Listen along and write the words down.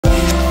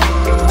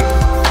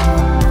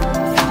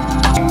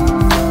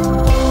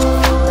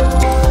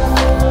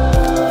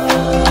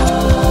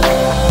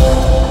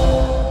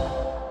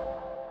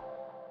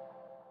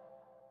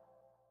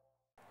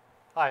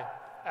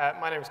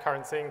My name is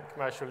Karan Singh,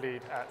 Commercial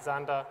Lead at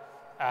Xandr,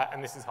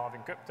 and this is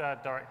Harvin Gupta,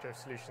 Director of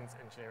Solutions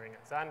Engineering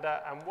at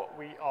Xandr. And what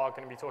we are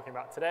going to be talking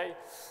about today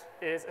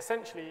is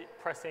essentially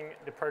pressing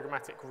the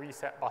programmatic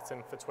reset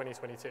button for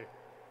 2022.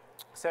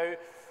 So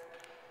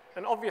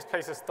an obvious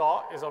place to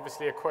start is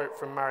obviously a quote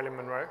from Marilyn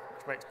Monroe,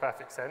 which makes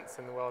perfect sense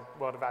in the world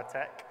of ad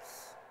tech.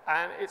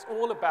 And it's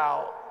all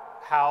about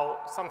how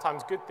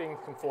sometimes good things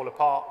can fall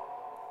apart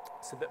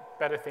so that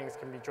better things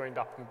can be joined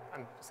up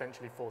and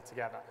essentially fall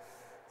together.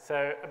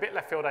 So a bit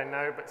left field, I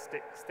know, but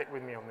stick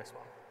with me on this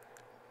one.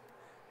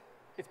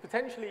 It's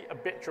potentially a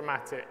bit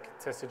dramatic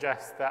to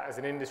suggest that as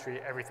an industry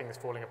everything is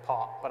falling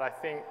apart, but I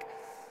think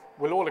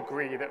we'll all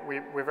agree that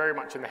we're very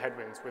much in the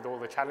headwinds with all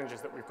the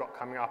challenges that we've got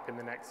coming up in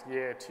the next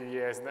year, 2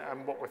 years,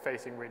 and what we're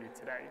facing really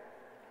today.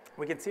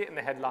 We can see it in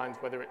the headlines,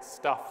 whether it's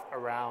stuff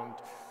around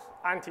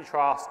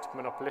antitrust,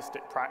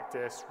 monopolistic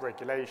practice,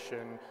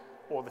 regulation,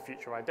 or the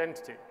future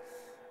identity.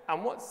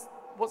 And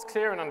what's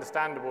clear and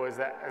understandable is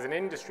that as an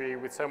industry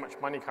with so much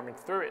money coming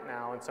through it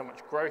now and so much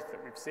growth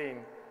that we've seen,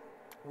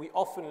 we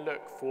often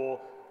look for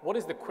what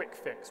is the quick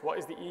fix, what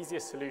is the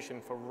easiest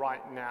solution for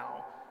right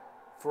now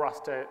for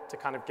us to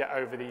kind of get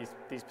over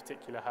these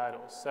particular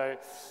hurdles. So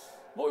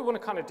what we want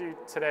to kind of do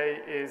today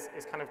is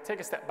kind of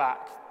take a step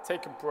back,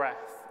 take a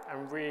breath,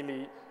 and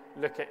really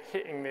look at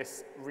hitting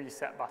this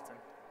reset button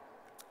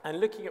and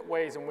looking at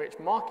ways in which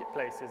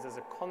marketplaces as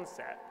a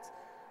concept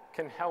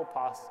can help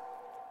us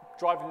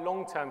drive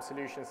long-term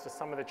solutions to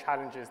some of the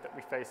challenges that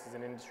we face as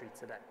an industry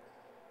today.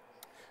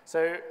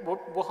 So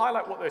we'll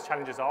highlight what those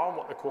challenges are and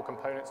what the core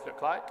components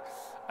look like,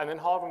 and then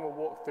Harvin will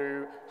walk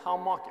through how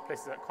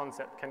marketplaces as a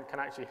concept can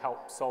actually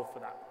help solve for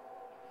that.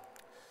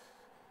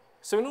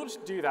 So in order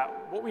to do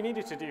that, what we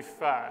needed to do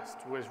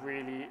first was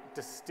really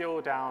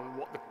distill down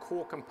what the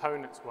core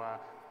components were,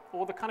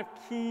 or the kind of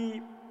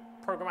key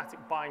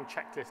programmatic buying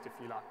checklist, if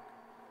you like.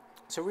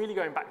 So really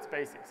going back to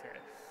basics here.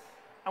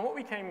 And what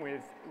we came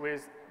with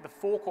was the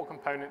 4 core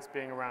components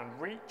being around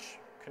reach,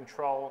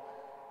 control,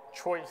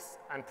 choice,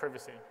 and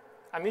privacy.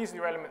 And these are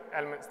the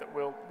elements that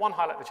will, one,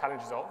 highlight the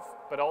challenges of,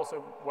 but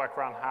also work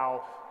around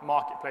how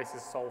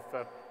marketplaces solve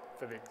for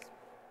these.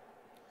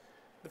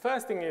 The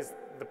first thing is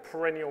the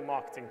perennial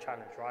marketing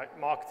challenge, right?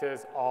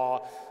 Marketers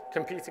are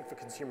competing for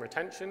consumer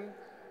attention.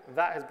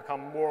 That has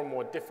become more and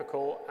more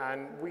difficult,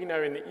 and we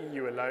know in the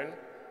EU alone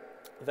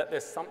that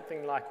there's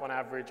something like, on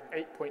average,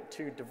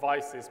 8.2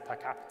 devices per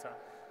capita.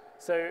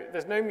 So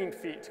there's no mean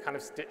feat to kind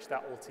of stitch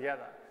that all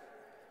together.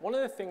 One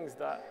of the things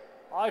that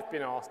I've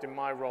been asked in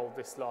my role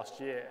this last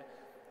year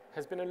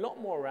has been a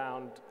lot more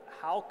around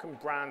how can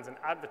brands and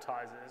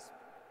advertisers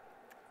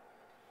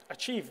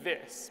achieve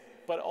this,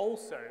 but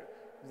also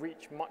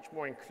reach much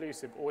more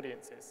inclusive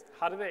audiences?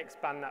 How do they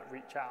expand that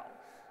reach out?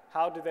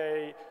 How do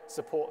they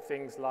support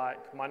things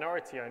like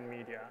minority-owned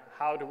media?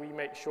 How do we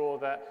make sure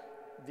that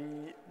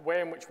the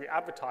way in which we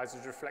advertise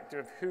is reflective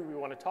of who we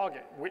want to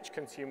target, which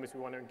consumers we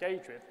want to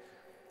engage with?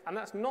 And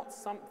that's not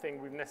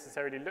something we've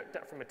necessarily looked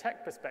at from a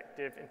tech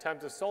perspective in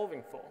terms of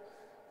solving for.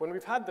 When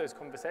we've had those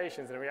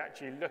conversations and we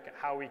actually look at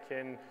how we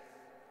can,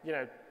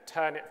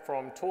 turn it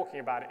from talking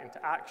about it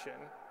into action,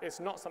 it's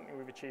not something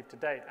we've achieved to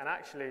date. And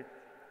actually,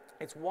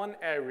 it's one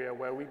area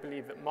where we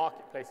believe that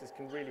marketplaces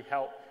can really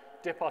help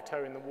dip our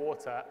toe in the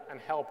water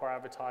and help our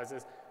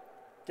advertisers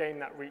gain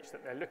that reach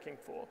that they're looking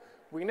for.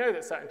 We know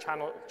that certain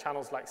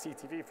channels like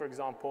CTV, for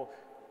example,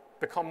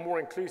 become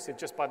more inclusive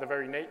just by the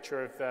very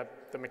nature of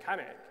the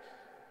mechanic.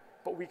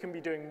 But we can be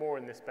doing more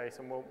in this space,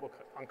 and we'll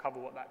uncover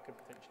what that could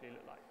potentially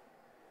look like.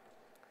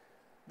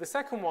 The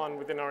second one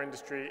within our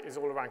industry is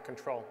all around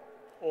control,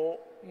 or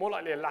more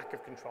likely a lack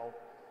of control.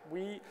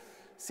 We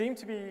seem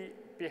to be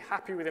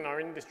happy within our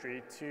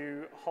industry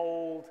to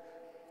hold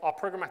our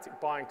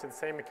programmatic buying to the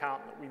same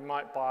account that we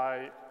might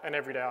buy an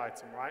everyday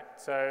item, right?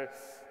 So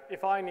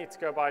if I need to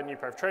go buy a new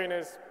pair of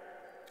trainers,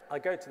 I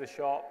go to the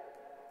shop,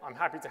 I'm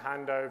happy to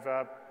hand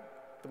over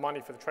the money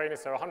for the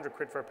trainers, so 100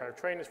 quid for a pair of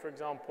trainers, for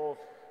example,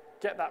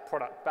 get that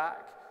product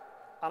back,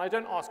 and I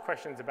don't ask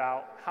questions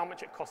about how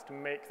much it costs to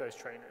make those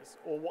trainers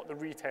or what the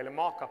retailer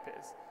markup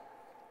is.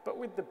 But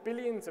with the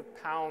billions of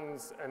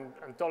pounds and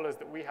dollars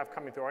that we have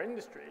coming through our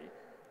industry,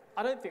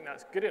 I don't think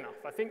that's good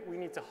enough. I think we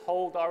need to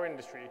hold our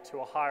industry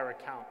to a higher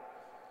account.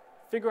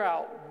 Figure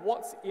out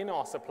what's in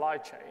our supply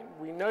chain.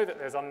 We know that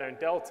there's unknown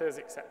deltas,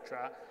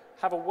 etc.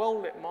 Have a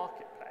well-lit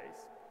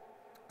marketplace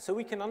so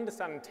we can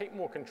understand and take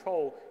more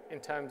control in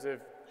terms of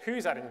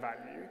who's adding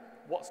value,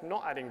 what's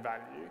not adding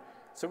value,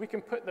 so we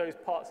can put those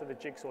parts of the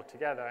jigsaw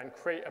together and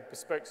create a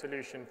bespoke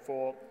solution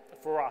for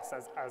us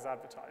as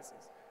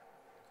advertisers.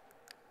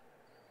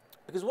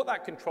 Because what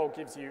that control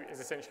gives you is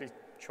essentially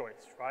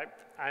choice, right?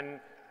 And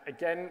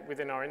again,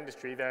 within our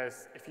industry,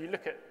 if you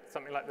look at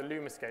something like the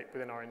Lumascape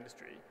within our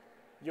industry,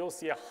 you'll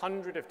see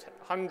hundreds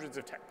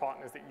of tech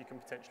partners that you can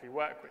potentially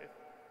work with.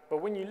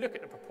 But when you look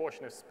at the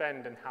proportion of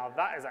spend and how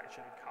that is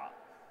actually cut,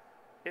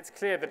 it's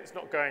clear that it's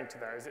not going to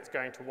those, it's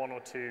going to one or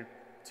two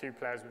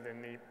players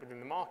within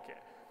the market.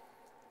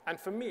 And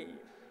for me,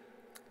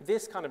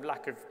 this kind of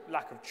lack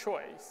of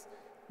choice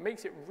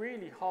makes it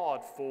really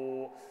hard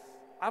for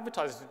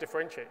advertisers to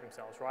differentiate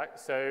themselves, right?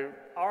 So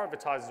our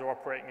advertisers are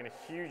operating in a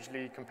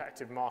hugely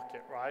competitive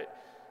market, right?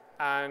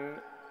 And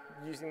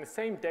using the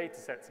same data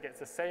sets against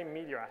the same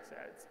media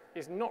assets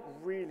is not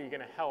really going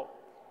to help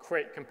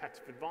create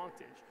competitive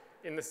advantage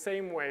in the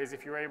same way as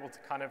if you're able to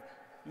kind of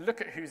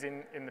look at who's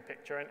in the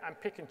picture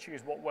and pick and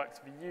choose what works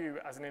for you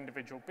as an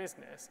individual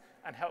business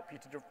and help you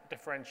to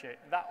differentiate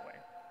that way.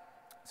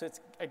 So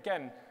it's,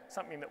 again,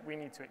 something that we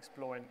need to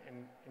explore in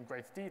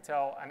greater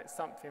detail, and it's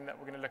something that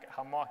we're going to look at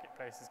how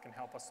marketplaces can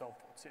help us solve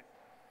for too.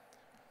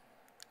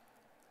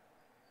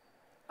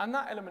 And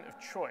that element of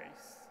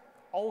choice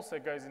also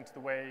goes into the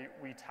way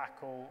we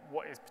tackle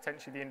what is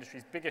potentially the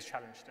industry's biggest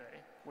challenge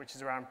today, which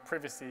is around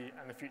privacy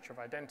and the future of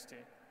identity.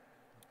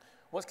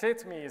 What's clear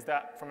to me is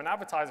that from an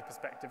advertiser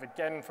perspective,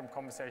 again from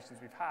conversations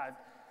we've had,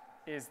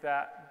 is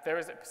that there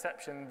is a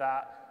perception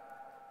that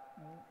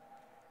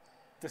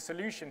the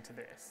solution to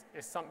this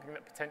is something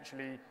that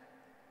potentially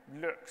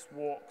looks,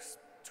 walks,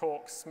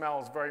 talks,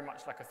 smells very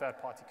much like a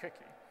third-party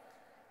cookie.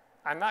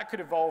 And that could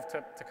evolve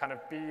to kind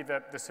of be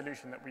the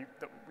solution that we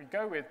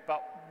go with,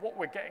 but what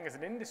we're getting as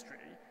an industry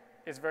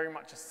is very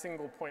much a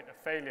single point of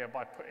failure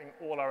by putting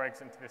all our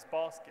eggs into this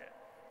basket.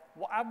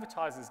 What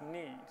advertisers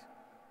need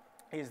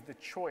is the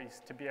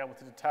choice to be able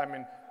to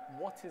determine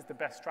what is the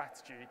best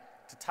strategy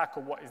to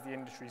tackle what is the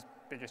industry's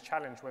biggest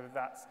challenge, whether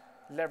that's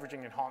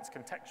leveraging enhanced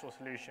contextual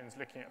solutions,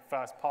 looking at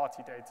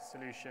first-party data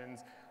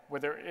solutions,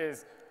 whether it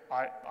is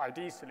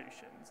ID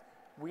solutions.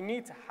 We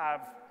need to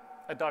have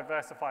a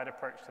diversified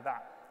approach to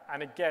that.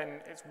 And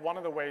again, it's one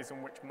of the ways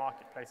in which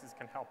marketplaces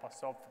can help us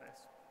solve for this.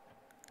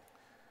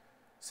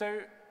 So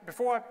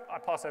before I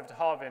pass over to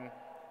Harvin,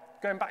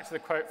 going back to the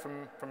quote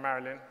from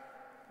Marilyn,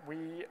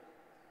 we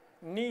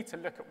need to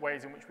look at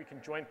ways in which we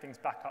can join things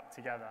back up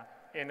together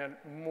in a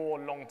more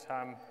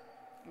long-term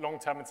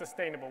and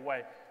sustainable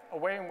way, a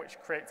way in which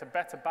creates a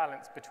better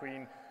balance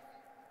between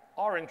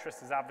our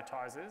interests as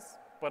advertisers,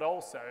 but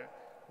also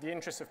the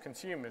interests of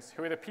consumers,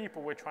 who are the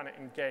people we're trying to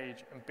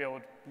engage and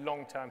build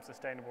long-term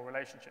sustainable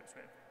relationships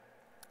with.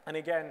 And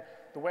again,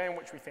 the way in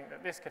which we think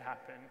that this could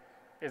happen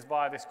is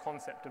via this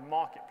concept of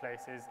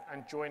marketplaces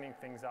and joining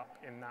things up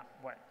in that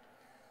way.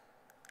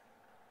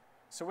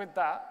 So with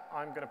that,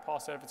 I'm going to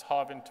pass over to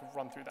Harvin to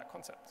run through that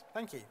concept.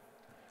 Thank you.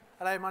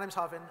 Hello, my name's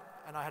Harvin,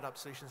 and I head up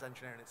Solutions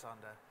Engineering at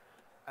Xandr.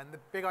 And the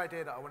big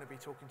idea that I want to be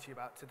talking to you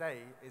about today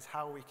is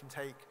how we can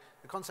take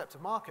the concept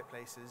of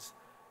marketplaces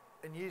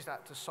and use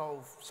that to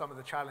solve some of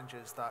the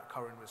challenges that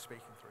Corinne was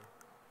speaking through.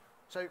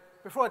 So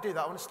before I do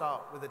that, I want to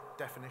start with a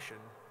definition.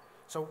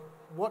 So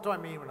what do I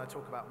mean when I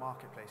talk about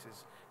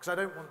marketplaces? Because I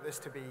don't want this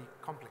to be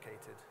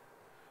complicated.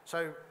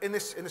 So in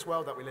this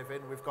world that we live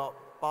in, we've got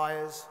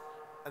buyers,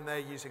 and they're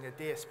using a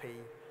DSP,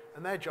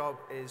 and their job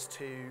is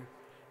to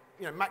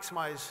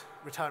maximize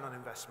return on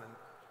investment,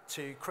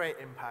 to create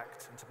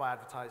impact, and to buy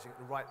advertising at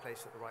the right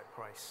place at the right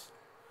price.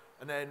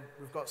 And then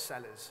we've got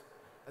sellers,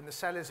 and the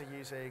sellers are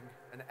using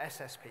an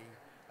SSP,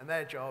 and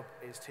their job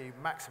is to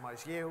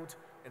maximize yield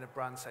in a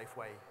brand-safe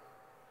way.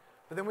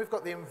 But then we've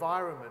got the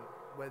environment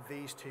where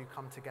these two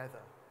come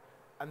together,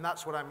 and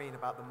that's what I mean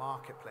about the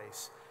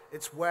marketplace.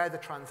 It's where the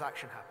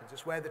transaction happens.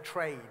 It's where the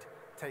trade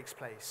takes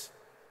place.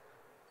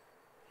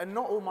 And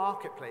not all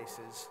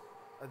marketplaces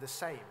are the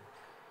same.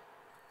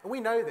 And we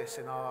know this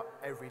in our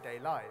everyday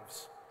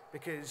lives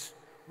because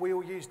we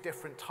all use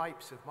different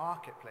types of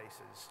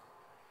marketplaces.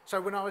 So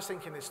when I was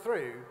thinking this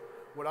through,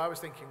 what I was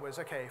thinking was,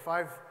 okay, if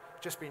I've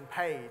just been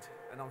paid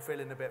and I'm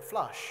feeling a bit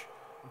flush,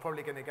 I'm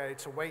probably going to go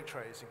to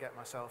Waitrose and get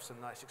myself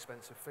some nice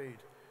expensive food.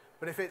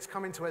 But if it's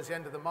coming towards the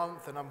end of the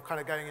month and I'm kind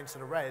of going into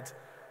the red,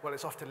 well,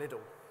 it's off to Lidl.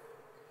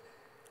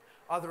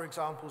 Other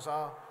examples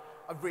are,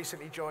 I've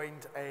recently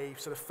joined a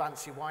sort of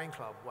fancy wine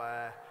club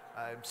where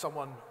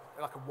someone,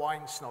 like a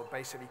wine snob,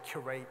 basically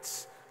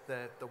curates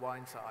the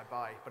wines that I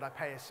buy, but I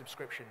pay a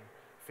subscription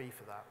fee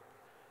for that.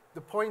 The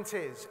point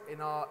is,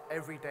 in our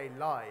everyday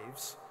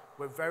lives,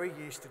 we're very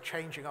used to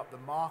changing up the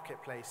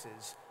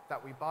marketplaces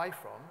that we buy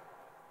from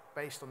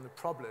based on the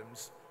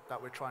problems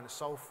that we're trying to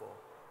solve for.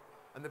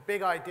 And the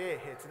big idea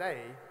here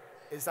today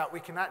is that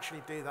we can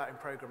actually do that in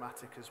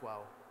programmatic as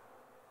well.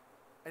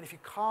 And if you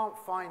can't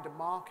find a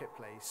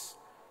marketplace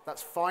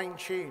that's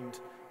fine-tuned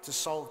to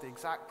solve the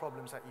exact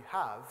problems that you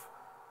have,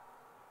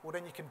 well,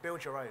 then you can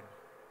build your own.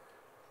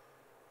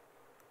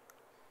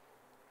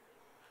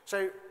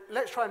 So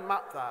let's try and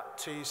map that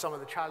to some of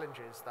the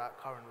challenges that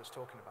Corinne was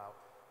talking about.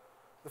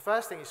 The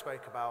first thing he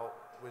spoke about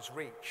was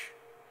reach.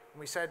 And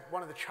we said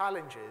one of the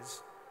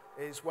challenges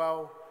is,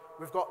 well,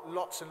 we've got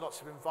lots and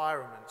lots of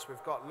environments,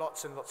 we've got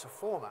lots and lots of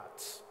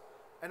formats.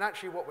 And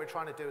actually what we're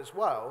trying to do as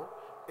well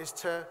is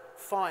to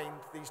find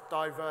these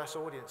diverse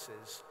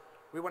audiences.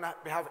 We want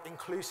to have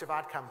inclusive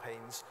ad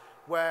campaigns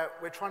where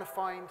we're trying to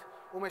find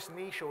almost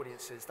niche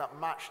audiences that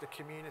match the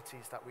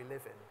communities that we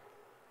live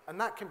in. And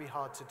that can be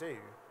hard to do.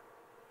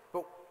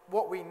 But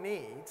what we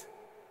need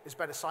is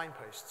better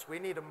signposts. We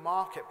need a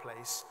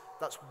marketplace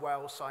that's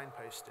well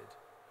signposted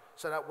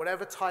so that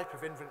whatever type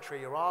of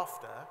inventory you're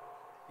after,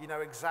 you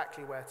know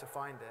exactly where to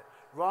find it.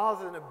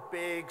 Rather than a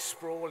big,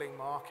 sprawling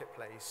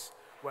marketplace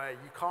where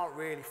you can't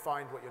really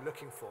find what you're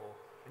looking for,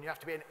 and you have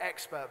to be an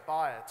expert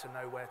buyer to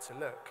know where to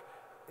look.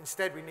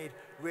 Instead, we need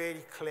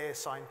really clear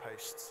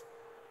signposts.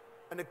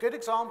 And a good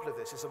example of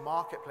this is a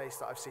marketplace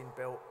that I've seen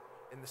built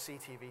in the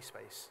CTV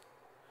space.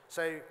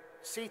 So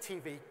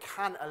CTV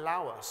can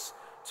allow us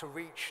to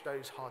reach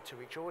those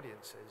hard-to-reach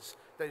audiences,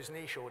 those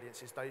niche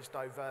audiences, those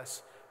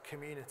diverse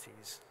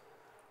communities.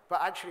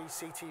 But actually,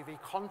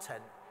 CTV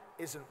content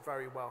isn't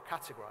very well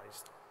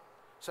categorized.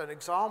 So an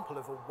example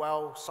of a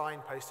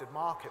well-signposted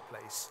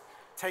marketplace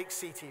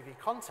takes CTV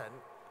content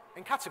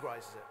and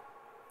categorizes it.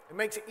 It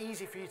makes it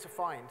easy for you to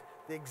find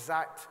the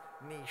exact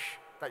niche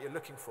that you're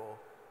looking for.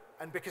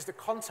 And because the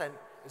content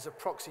is a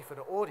proxy for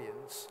the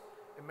audience,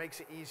 it makes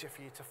it easier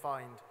for you to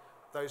find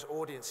those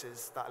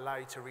audiences that allow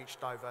you to reach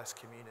diverse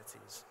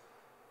communities.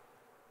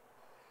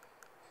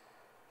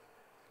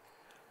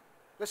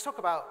 Let's talk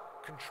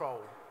about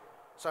control.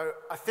 So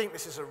I think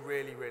this is a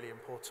really, really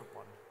important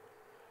one.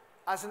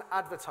 As an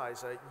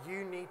advertiser,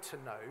 you need to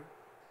know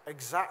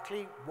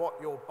exactly what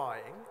you're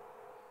buying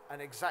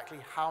and exactly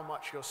how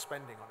much you're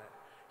spending on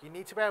it. You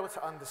need to be able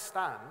to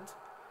understand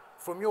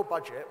from your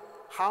budget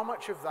how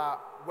much of that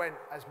went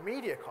as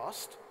media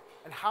cost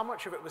and how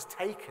much of it was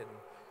taken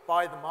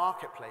by the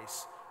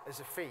marketplace as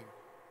a fee.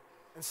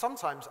 And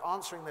sometimes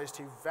answering those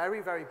two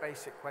very, very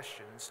basic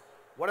questions,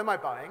 what am I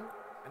buying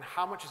and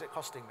how much is it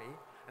costing me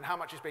and how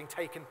much is being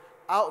taken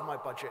out of my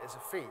budget as a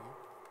fee,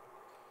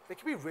 they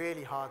can be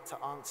really hard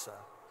to answer.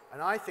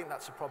 And I think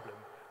that's a problem.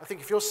 I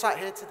think if you're sat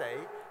here today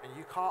and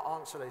you can't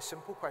answer those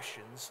simple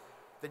questions,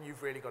 then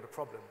you've really got a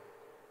problem.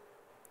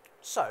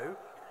 So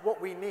what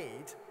we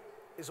need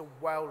is a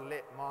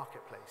well-lit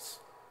marketplace.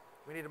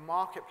 We need a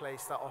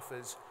marketplace that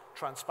offers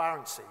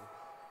transparency,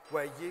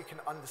 where you can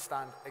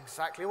understand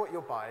exactly what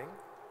you're buying,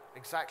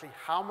 exactly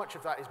how much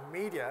of that is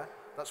media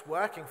that's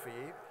working for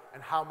you,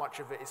 and how much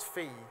of it is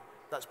fee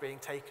that's being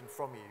taken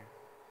from you.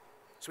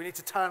 So we need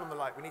to turn on the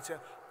light. We need to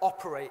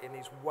operate in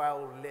these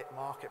well-lit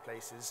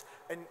marketplaces.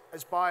 And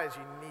as buyers,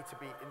 you need to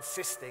be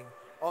insisting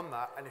on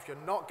that. And if you're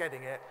not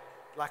getting it,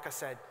 like I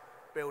said,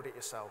 build it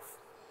yourself.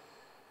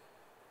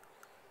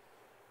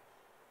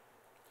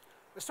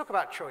 Let's talk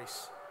about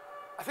choice.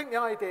 I think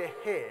the idea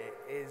here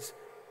is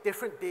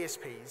different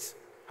DSPs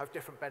have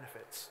different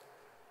benefits.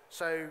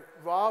 So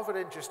rather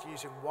than just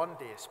using one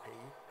DSP,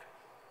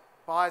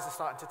 buyers are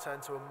starting to turn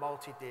to a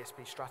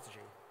multi-DSP strategy.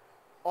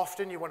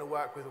 Often you want to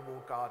work with a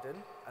walled garden,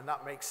 and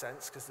that makes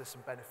sense because there's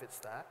some benefits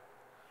there.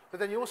 But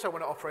then you also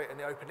want to operate in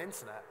the open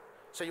internet,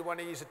 so you want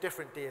to use a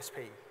different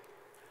DSP.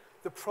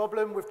 The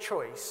problem with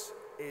choice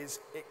is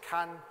it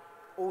can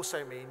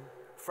also mean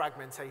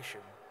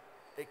fragmentation.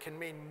 It can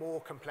mean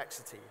more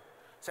complexity.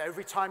 So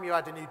every time you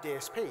add a new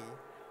DSP,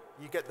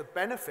 you get the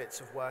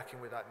benefits of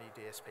working with that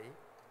new DSP,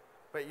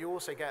 but you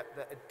also get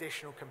the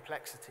additional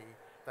complexity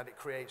that it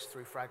creates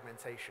through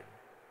fragmentation.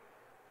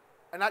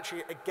 And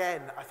actually,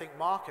 again, I think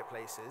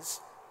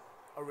marketplaces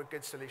are a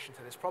good solution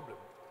to this problem.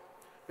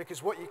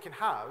 Because what you can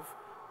have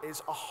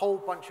is a whole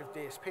bunch of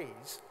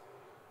DSPs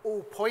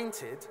all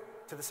pointed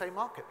to the same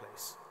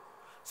marketplace.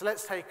 So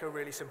let's take a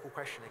really simple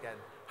question again.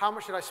 How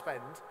much did I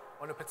spend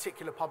on a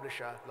particular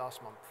publisher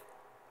last month?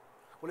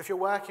 Well, if you're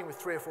working with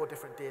 3 or 4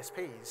 different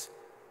DSPs,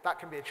 that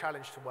can be a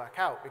challenge to work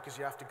out because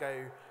you have to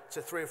go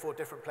to 3 or 4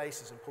 different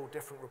places and pull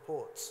different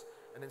reports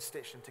and then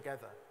stitch them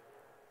together.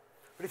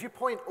 But if you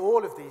point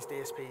all of these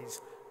DSPs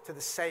to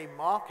the same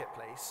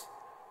marketplace,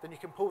 then you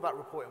can pull that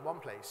report in one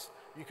place.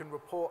 You can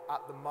report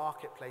at the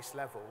marketplace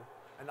level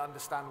and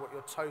understand what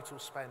your total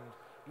spend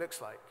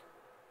looks like.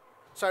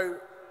 So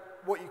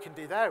what you can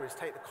do there is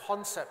take the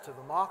concept of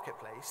the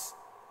marketplace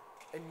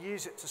and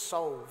use it to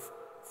solve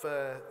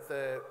for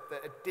the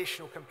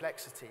additional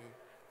complexity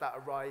that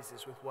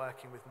arises with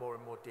working with more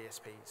and more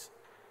DSPs.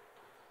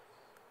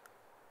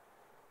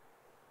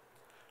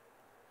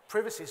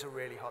 Privacy is a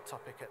really hot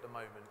topic at the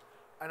moment.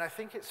 And I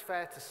think it's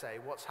fair to say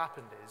what's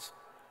happened is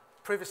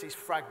privacy is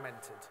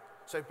fragmented.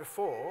 So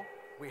before,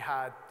 we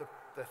had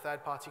the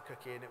third-party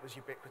cookie, and it was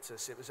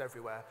ubiquitous. It was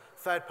everywhere.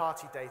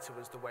 Third-party data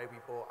was the way we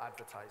bought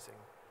advertising.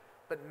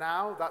 But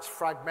now that's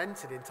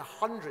fragmented into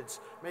hundreds,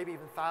 maybe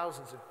even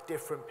thousands of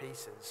different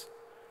pieces.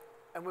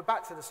 And we're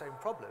back to the same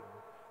problem,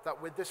 that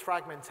with this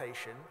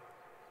fragmentation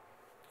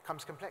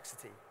comes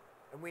complexity.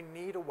 And we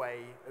need a way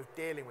of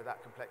dealing with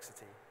that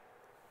complexity.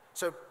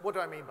 So what do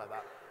I mean by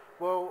that?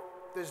 Well,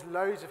 there's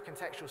loads of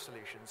contextual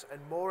solutions,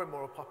 and more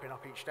are popping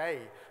up each day,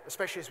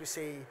 especially as we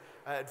see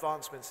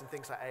advancements in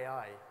things like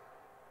AI.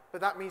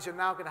 But that means you're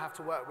now going to have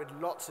to work with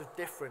lots of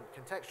different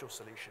contextual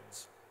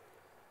solutions.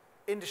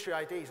 Industry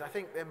IDs, I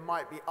think there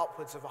might be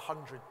upwards of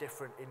 100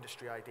 different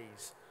industry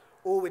IDs,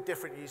 all with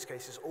different use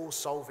cases, all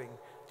solving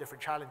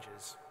different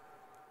challenges.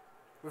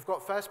 We've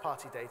got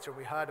first-party data, and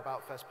we heard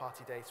about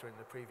first-party data in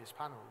the previous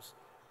panels.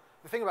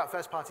 The thing about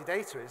first-party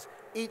data is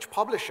each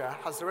publisher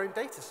has their own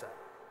data set.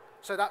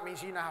 So that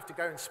means you now have to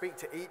go and speak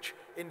to each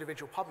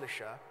individual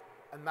publisher,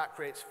 and that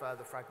creates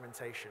further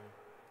fragmentation.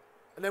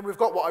 And then we've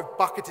got what I've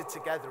bucketed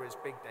together as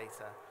big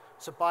data.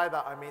 So by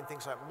that, I mean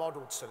things like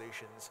modeled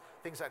solutions,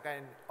 things that are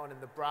going on in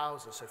the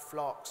browser, so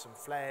Phlox and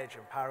Fledge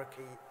and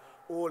Parakeet,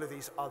 all of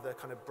these other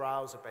kind of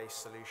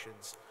browser-based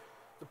solutions.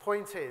 The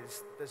point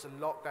is, there's a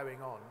lot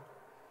going on,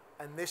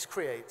 and this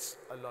creates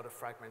a lot of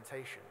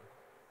fragmentation,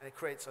 and it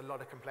creates a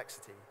lot of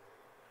complexity.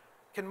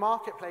 Can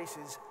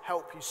marketplaces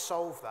help you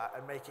solve that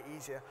and make it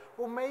easier?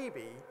 Well,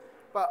 maybe,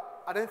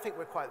 but I don't think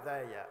we're quite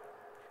there yet.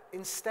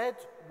 Instead,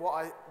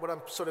 what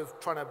I'm sort of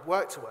trying to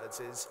work towards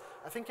is,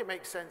 I think it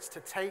makes sense to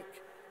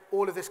take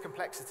all of this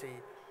complexity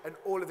and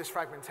all of this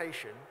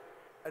fragmentation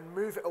and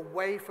move it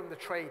away from the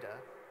trader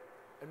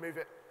and move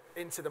it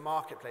into the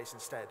marketplace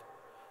instead.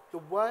 The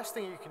worst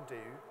thing you can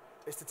do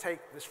is to take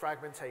this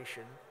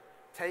fragmentation,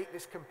 take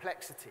this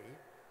complexity,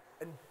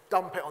 and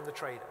dump it on the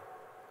trader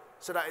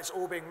so that it's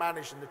all being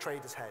managed in the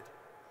trader's head.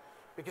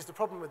 Because the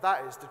problem with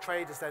that is the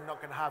trader's then not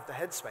going to have the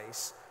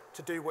headspace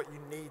to do what you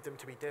need them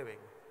to be doing,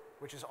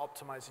 which is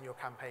optimizing your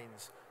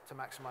campaigns to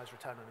maximize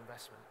return on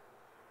investment.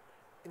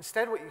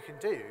 Instead, what you can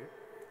do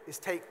is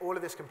take all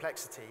of this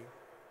complexity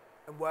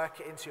and work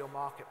it into your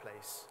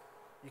marketplace.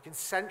 You can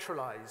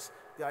centralize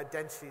the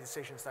identity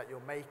decisions that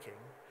you're making.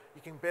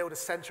 You can build a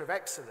center of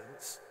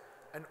excellence,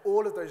 and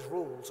all of those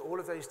rules, all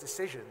of those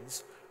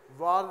decisions,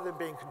 rather than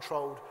being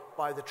controlled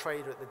by the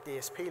trader at the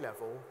DSP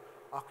level,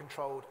 are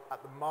controlled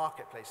at the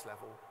marketplace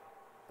level.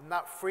 And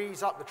that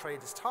frees up the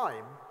trader's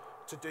time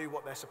to do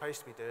what they're supposed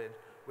to be doing,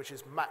 which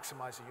is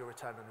maximizing your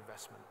return on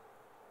investment.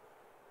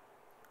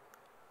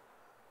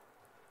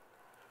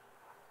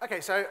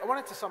 Okay, so I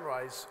wanted to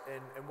summarize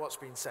in what's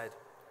been said.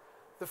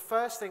 The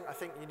first thing I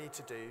think you need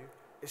to do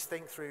is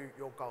think through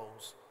your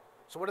goals.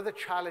 So what are the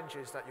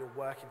challenges that you're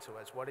working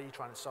towards? What are you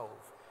trying to solve?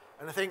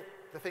 And I think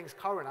the things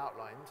Curran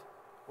outlined,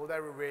 well,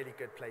 they're a really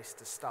good place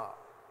to start.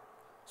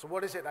 So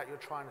what is it that you're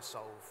trying to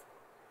solve?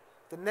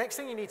 The next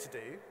thing you need to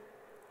do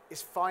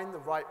is find the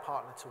right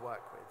partner to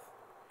work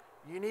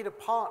with. You need a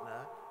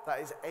partner that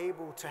is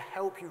able to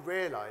help you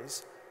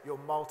realize your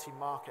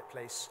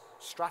multi-marketplace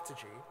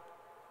strategy,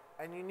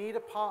 and you need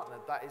a partner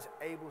that is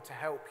able to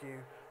help you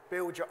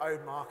build your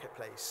own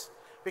marketplace.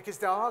 Because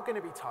there are going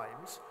to be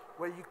times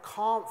where you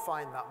can't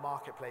find that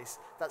marketplace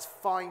that's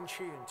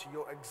fine-tuned to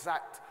your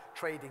exact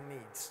trading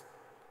needs.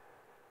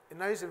 In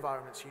those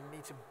environments, you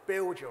need to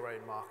build your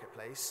own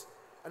marketplace,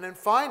 and then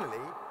finally,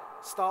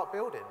 start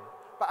building.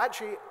 But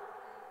actually,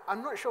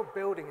 I'm not sure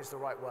building is the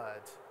right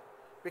word,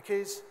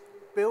 because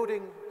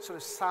building sort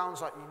of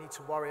sounds like you need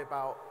to worry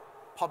about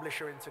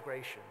publisher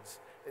integrations.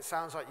 It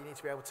sounds like you need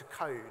to be able to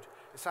code.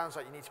 It sounds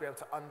like you need to be able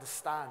to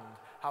understand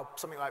how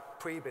something like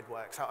pre-bid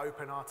works, how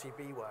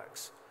OpenRTB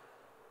works.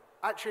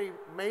 Actually,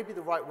 maybe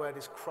the right word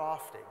is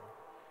crafting,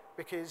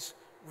 because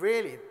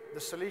really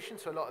the solution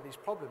to a lot of these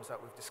problems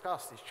that we've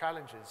discussed, these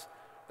challenges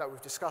that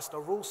we've discussed,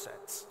 are rule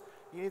sets.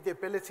 You need the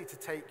ability to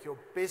take your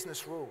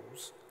business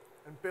rules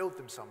and build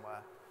them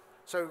somewhere.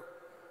 So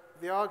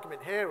the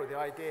argument here, or the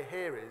idea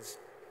here, is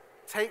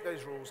take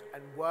those rules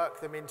and work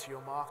them into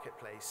your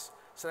marketplace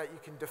so that you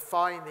can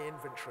define the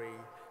inventory,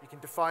 you can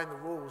define the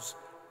rules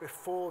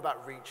before that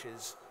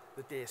reaches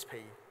the DSP.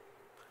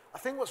 I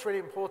think what's really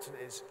important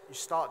is you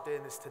start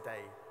doing this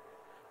today,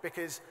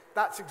 because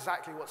that's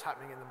exactly what's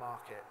happening in the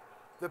market.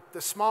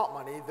 The smart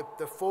money,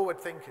 the forward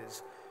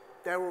thinkers,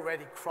 they're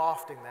already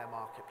crafting their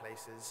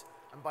marketplaces,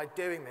 and by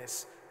doing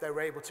this,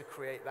 they're able to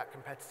create that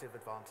competitive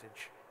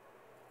advantage.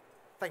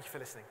 Thank you for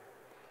listening.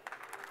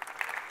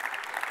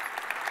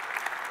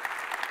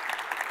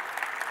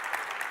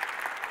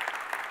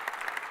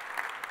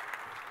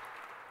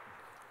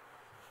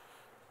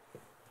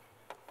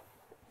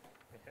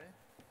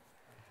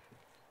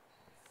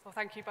 Well,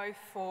 thank you both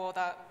for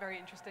that very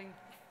interesting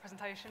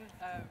presentation.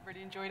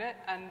 Really enjoyed it,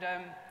 and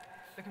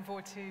looking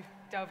forward to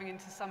delving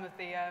into some of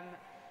the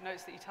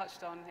notes that you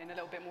touched on in a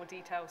little bit more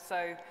detail.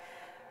 So,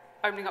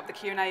 opening up the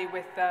Q&A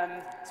with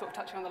sort of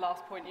touching on the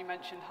last point you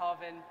mentioned,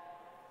 Harvin.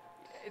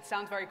 It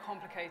sounds very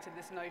complicated,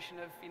 this notion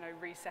of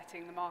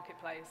resetting the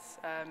marketplace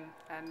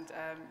and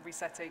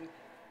resetting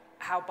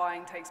how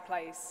buying takes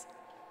place.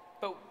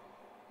 But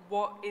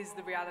what is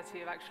the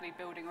reality of actually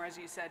building, or as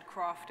you said,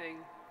 crafting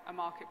a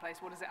marketplace?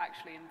 What does it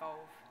actually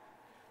involve?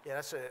 Yeah,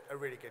 that's a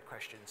really good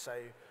question. So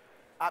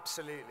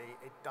absolutely,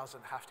 it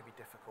doesn't have to be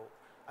difficult.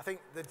 I think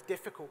the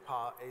difficult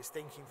part is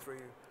thinking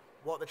through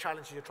what the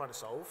challenges you're trying to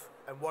solve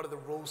and what are the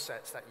rule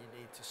sets that you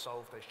need to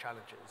solve those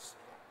challenges.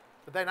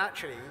 But then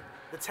actually,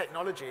 the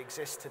technology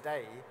exists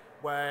today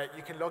where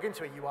you can log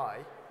into a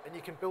UI and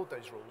you can build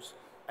those rules,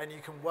 and you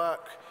can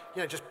work,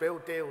 just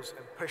build deals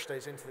and push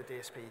those into the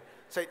DSP.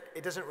 So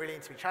it doesn't really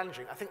need to be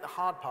challenging. I think the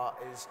hard part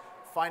is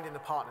finding the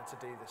partner to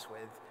do this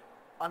with,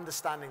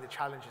 understanding the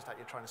challenges that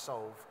you're trying to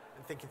solve,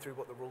 and thinking through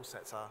what the rule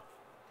sets are.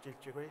 Do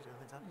you agree? Do you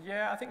think that?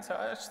 Yeah, I think so.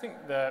 I just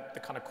think the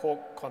kind of core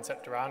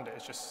concept around it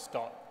is just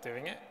start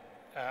doing it.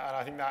 And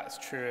I think that's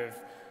true of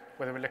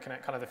whether we're looking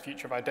at kind of the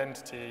future of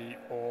identity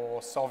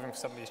or solving for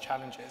some of these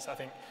challenges. I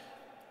think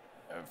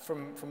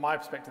from my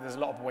perspective, there's a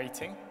lot of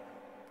waiting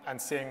and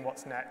seeing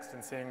what's next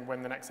and seeing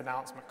when the next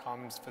announcement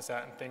comes for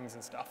certain things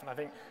and stuff. And I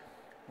think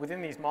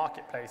within these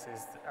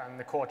marketplaces and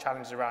the core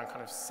challenges around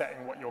kind of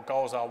setting what your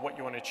goals are, what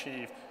you want to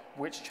achieve,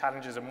 which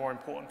challenges are more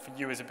important for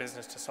you as a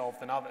business to solve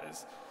than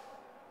others,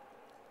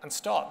 and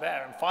start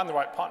there and find the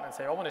right partner and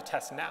say, I want to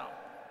test now.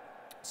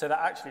 So that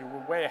actually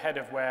we're way ahead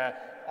of where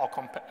our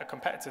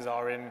competitors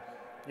are in,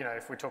 you know,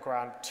 if we talk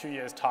around 2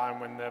 years' time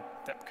when the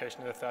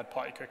deprecation of the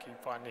third-party cookie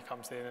finally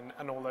comes in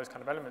and all those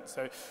kind of elements.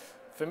 So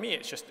for me,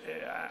 it's just,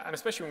 and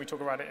especially when we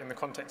talk about it in the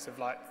context of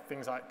like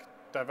things like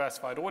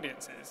diversified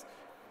audiences,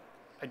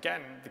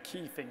 again, the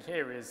key thing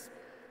here is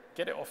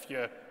get it off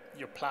your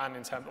plan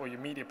in terms, or your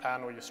media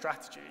plan or your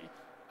strategy,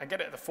 and get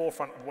it at the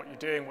forefront of what you're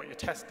doing, what you're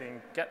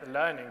testing, get the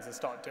learnings and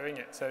start doing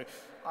it. So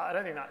I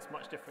don't think that's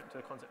much different to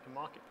the concept of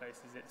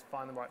marketplaces. It's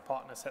find the right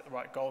partner, set the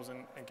right goals,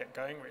 and get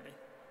going, really.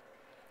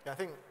 Yeah, I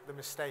think the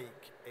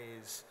mistake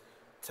is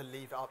to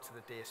leave it up to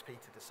the DSP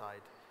to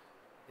decide.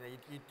 You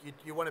know,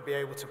 you want to be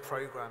able to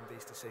program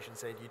these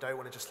decisions in. You don't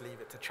want to just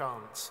leave it to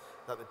chance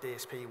that the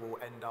DSP will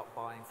end up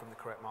buying from the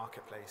correct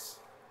marketplace.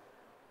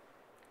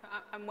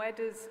 And where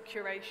does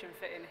curation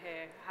fit in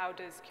here? How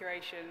does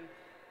curation,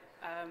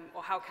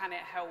 or how can it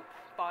help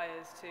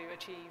buyers to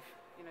achieve,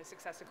 you know,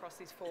 success across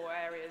these 4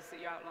 areas that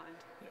you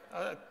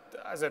outlined?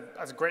 As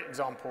a great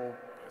example,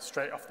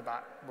 straight off the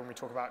bat, when we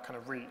talk about kind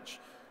of reach,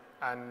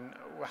 and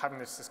we're having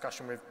this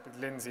discussion with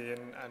Lindsay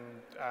and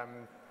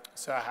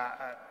Serhat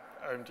at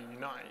OMD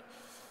Unite,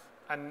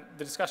 and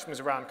the discussion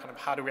was around kind of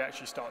how do we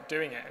actually start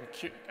doing it,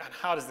 and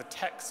how does the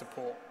tech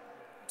support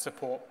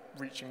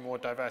reaching more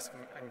diverse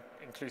and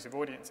inclusive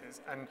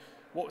audiences. And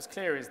what was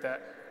clear is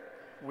that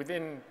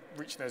within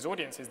reaching those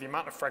audiences, the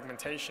amount of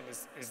fragmentation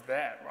is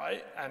there,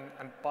 right? And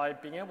by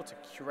being able to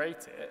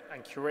curate it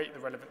and curate the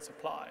relevant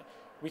supply,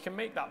 we can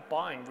make that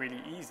buying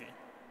really easy.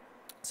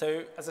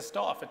 So as a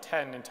starter for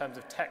 10 in terms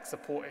of tech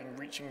supporting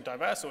reaching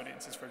diverse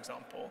audiences, for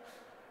example,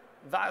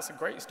 that's a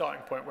great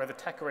starting point where the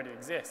tech already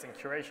exists and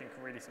curation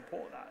can really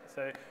support that.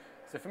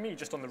 So for me,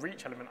 just on the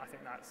reach element, I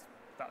think that's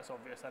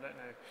obvious. I don't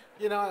know.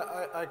 You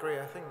know, I agree.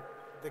 I think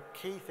the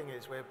key thing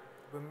is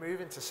we're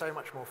moving to so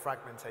much more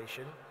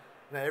fragmentation.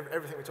 You know,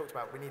 everything we talked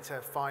about, we need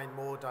to find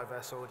more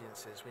diverse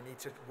audiences. We need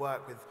to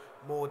work with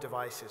more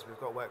devices. We've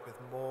got to work with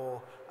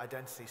more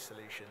identity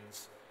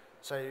solutions.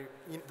 So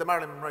the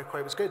Marilyn Monroe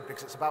quote was good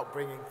because it's about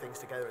bringing things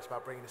together. It's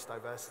about bringing this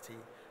diversity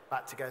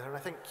back together. And I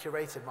think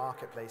curated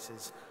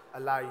marketplaces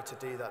allow you to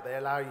do that. They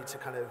allow you to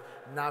kind of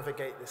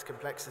navigate this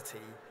complexity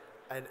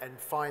and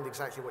find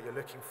exactly what you're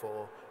looking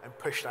for and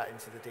push that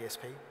into the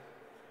DSP.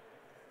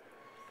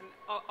 And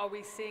are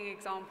we seeing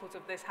examples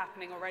of this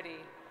happening already,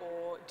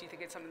 or do you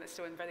think it's something that's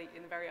still in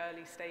the very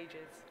early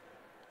stages?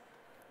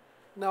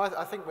 No,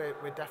 I think we're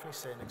definitely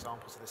seeing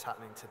examples of this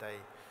happening today.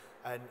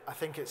 And I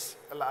think it's,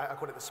 I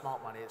call it the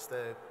smart money. It's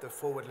the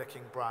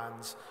forward-looking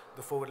brands,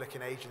 the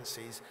forward-looking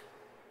agencies.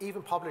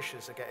 Even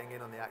publishers are getting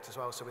in on the act as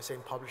well. So we're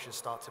seeing publishers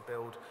start to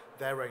build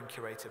their own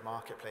curated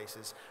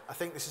marketplaces. I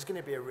think this is going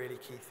to be a really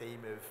key theme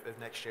of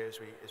next year as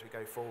we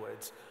go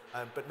forwards.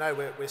 But no,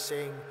 we're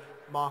seeing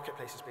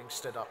marketplaces being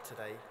stood up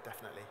today,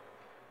 definitely.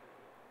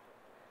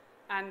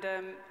 And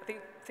I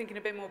think thinking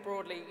a bit more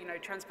broadly, you know,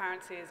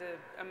 transparency is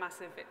a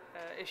massive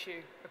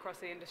issue across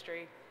the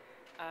industry.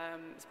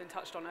 It's been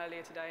touched on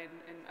earlier today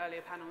in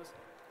earlier panels.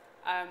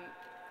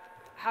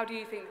 How do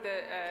you think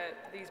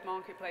that these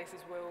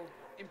marketplaces will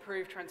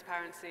improve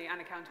transparency and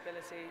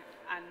accountability,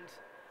 and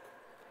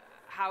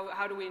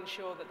how do we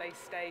ensure that they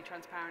stay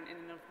transparent in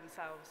and of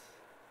themselves?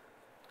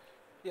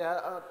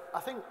 Yeah, I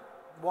think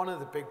one of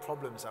the big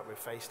problems that we've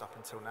faced up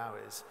until now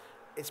is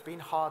it's been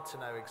hard to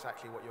know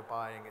exactly what you're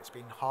buying. It's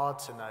been hard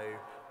to know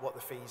what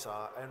the fees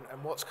are.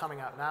 And what's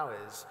coming out now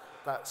is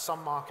that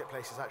some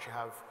marketplaces actually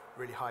have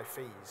really high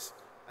fees,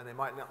 and they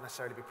might not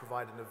necessarily be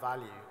providing the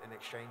value in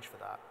exchange for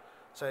that.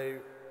 So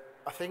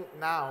I think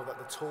now that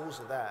the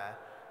tools are there,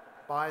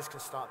 buyers can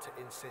start to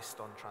insist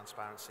on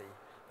transparency.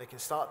 They can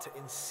start to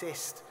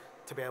insist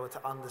to be able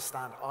to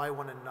understand, I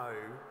want to know,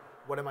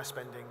 what am I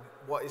spending,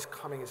 what is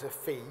coming as a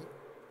fee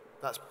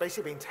that's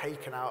basically being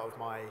taken out of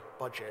my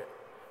budget,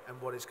 and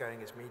what is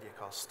going as media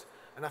cost.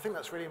 And I think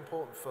that's really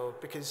important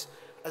because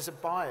as a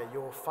buyer,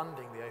 you're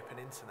funding the open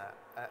internet,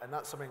 and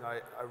that's something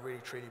I really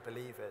truly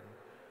believe in.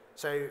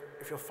 So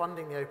if you're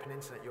funding the open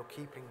internet, you're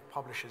keeping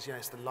publishers, you know,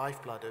 it's the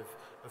lifeblood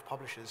of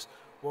publishers,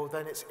 well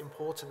then it's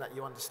important that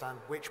you understand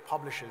which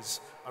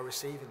publishers are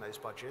receiving those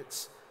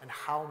budgets and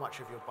how much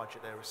of your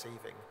budget they're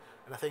receiving.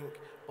 And I think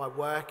by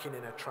working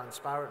in a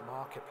transparent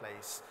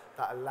marketplace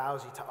that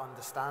allows you to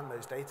understand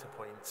those data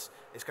points,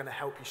 it's going to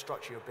help you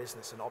structure your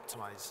business and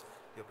optimize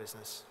your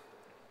business.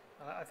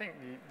 I think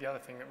the other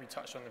thing that we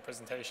touched on in the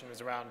presentation was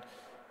around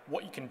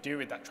what you can do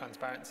with that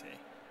transparency.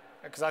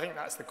 Because I think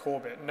that's the core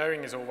bit.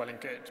 Knowing is all well and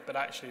good, but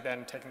actually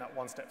then taking that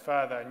one step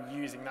further and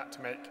using that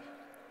to make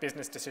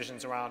business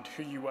decisions around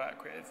who you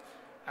work with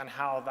and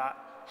how that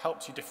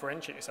helps you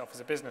differentiate yourself as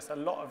a business. A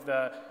lot of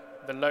the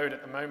load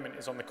at the moment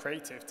is on the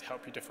creative to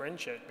help you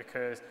differentiate,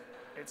 because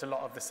it's a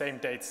lot of the same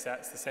data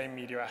sets, the same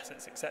media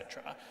assets,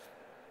 etc.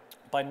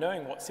 By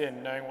knowing what's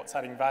in, knowing what's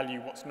adding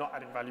value, what's not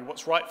adding value,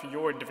 what's right for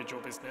your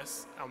windividual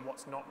business and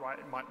what's not right,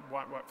 it might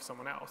work for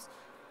someone else,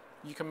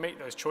 you can make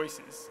those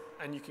choices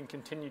and you can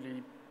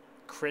continually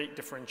create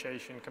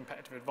differentiation,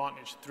 competitive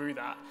advantage through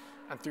that,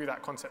 and through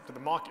that concept of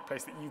the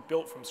marketplace that you've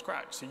built from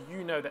scratch. So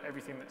you know that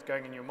everything that's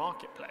going in your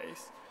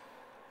marketplace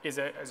is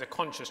a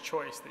conscious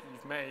choice that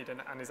you've made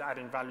and is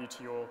adding value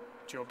to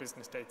your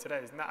business day to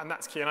day. And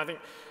that's key. And I think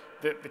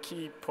the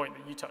key point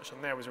that you touched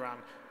on there was around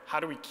how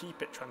do we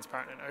keep it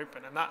transparent and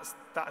open? And that's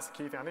the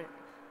key thing. I think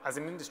as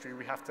an industry,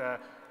 we have to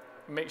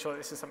make sure that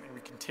this is something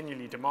we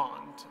continually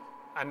demand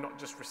and not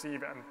just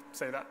receive it and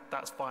say that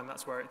that's fine,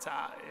 that's where it's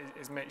at,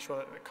 is make sure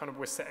that kind of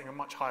we're setting a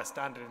much higher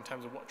standard in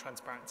terms of what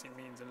transparency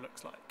means and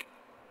looks like.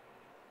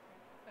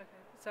 Okay.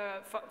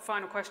 So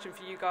final question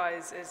for you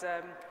guys is,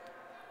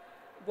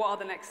 what are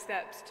the next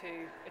steps to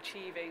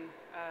achieving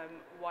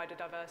wider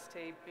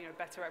diversity,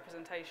 better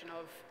representation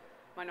of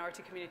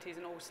minority communities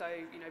and also,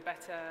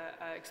 better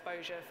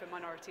exposure for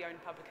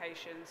minority-owned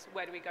publications?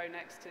 Where do we go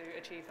next to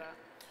achieve that?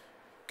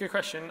 Good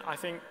question. I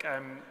think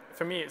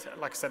for me, it's,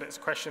 like I said, it's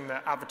a question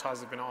that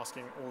advertisers have been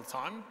asking all the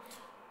time.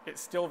 It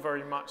still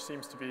very much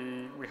seems to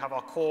be, we have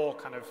our core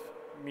kind of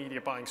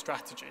media buying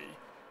strategy,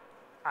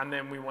 and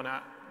then we want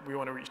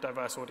to reach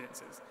diverse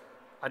audiences.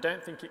 I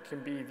don't think it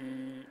can be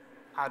the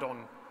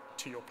add-on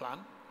to your plan.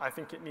 I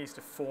think it needs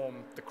to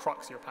form the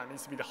crux of your plan. It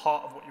needs to be the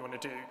heart of what you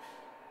want to do,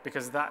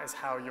 because that is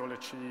how you'll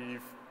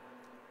achieve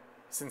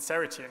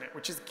sincerity in it,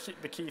 which is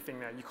the key thing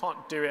there. You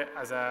can't do it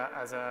as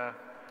a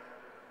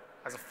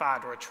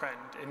fad or a trend.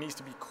 It needs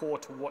to be core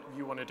to what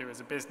you want to do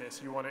as a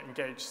business. You want to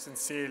engage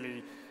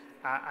sincerely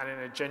and in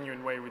a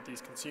genuine way with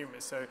these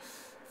consumers. So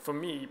for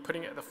me,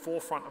 putting it at the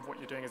forefront of what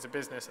you're doing as a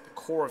business, at the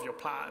core of your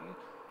plan,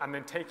 and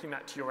then taking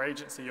that to your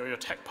agency or your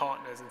tech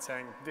partners and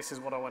saying, this is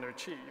what I want to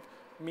achieve,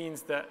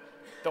 means that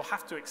they'll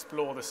have to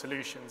explore the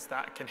solutions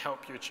that can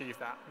help you achieve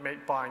that,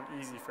 make buying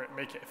easy for it,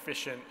 make it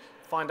efficient,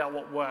 find out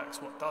what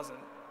works, what doesn't.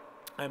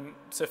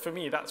 So for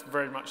me, that's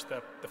very much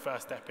the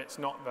first step. It's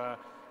not the,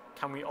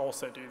 can we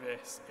also do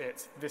this?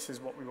 It's, this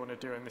is what we want to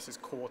do, and this is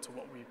core to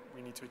what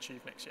we need to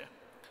achieve next year.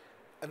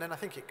 And then I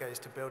think it goes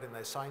to building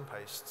those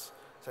signposts.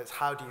 So it's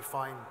how do you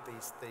find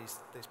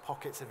these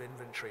pockets of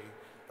inventory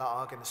that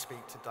are going to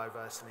speak to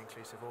diverse and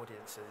inclusive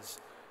audiences.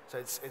 So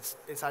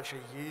it's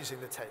actually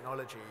using the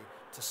technology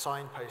to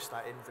signpost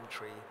that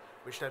inventory,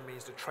 which then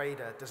means the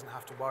trader doesn't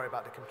have to worry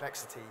about the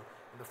complexity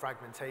and the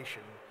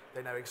fragmentation.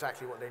 They know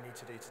exactly what they need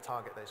to do to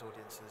target those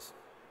audiences.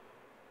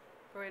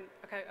 Brilliant.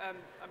 Okay,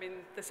 I mean,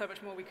 there's so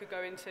much more we could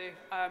go into,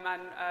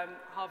 and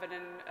Harvin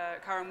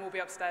and Karen will be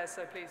upstairs,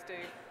 so please do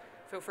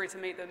feel free to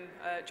meet them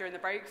during the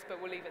breaks,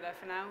 but we'll leave it there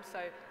for now. So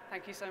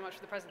thank you so much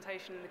for the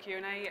presentation and the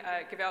Q&A.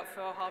 Give it up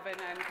for Harvin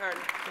and Karen.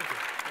 Thank you.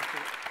 Thank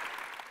you.